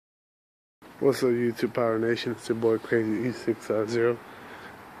What's up, YouTube Power Nation? It's your boy Crazy E650.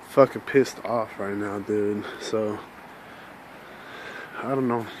 Fucking pissed off right now, dude. So, I don't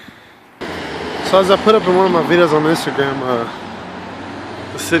know. So as I put up in one of my videos on Instagram,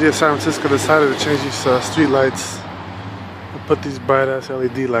 the city of San Francisco decided to change these street lights and put these bright ass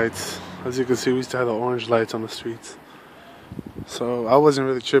LED lights. As you can see, we used to have the orange lights on the streets. So I wasn't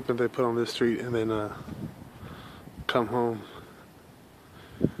really tripping. They put on this street and then come home.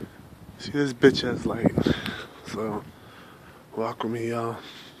 See this bitch ass light. So walk with me, y'all.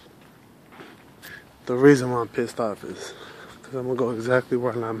 The reason why I'm pissed off is because I'm gonna go exactly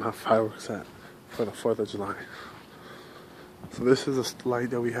where I light my fireworks at for the 4th of July. So this is a light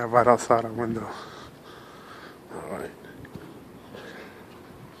that we have right outside our window. Alright.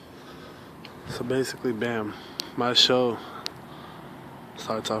 So basically, bam, my show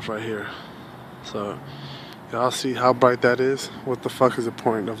starts off right here. So y'all see how bright that is? What the fuck is the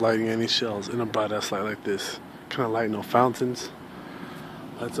point of lighting any shells in a bright ass light like this? Can I light no fountains?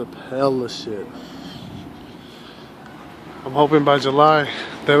 That's a hella shit. I'm hoping by July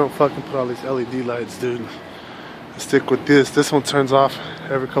they don't fucking put all these LED lights, dude. Stick with this. This one turns off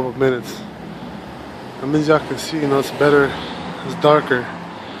every couple of minutes. That means y'all can see, you know, it's better, it's darker.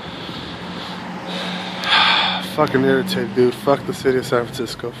 Fucking irritated, dude. Fuck the city of San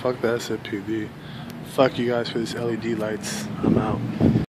Francisco. Fuck the SFPD. Fuck you guys for these LED lights. I'm out.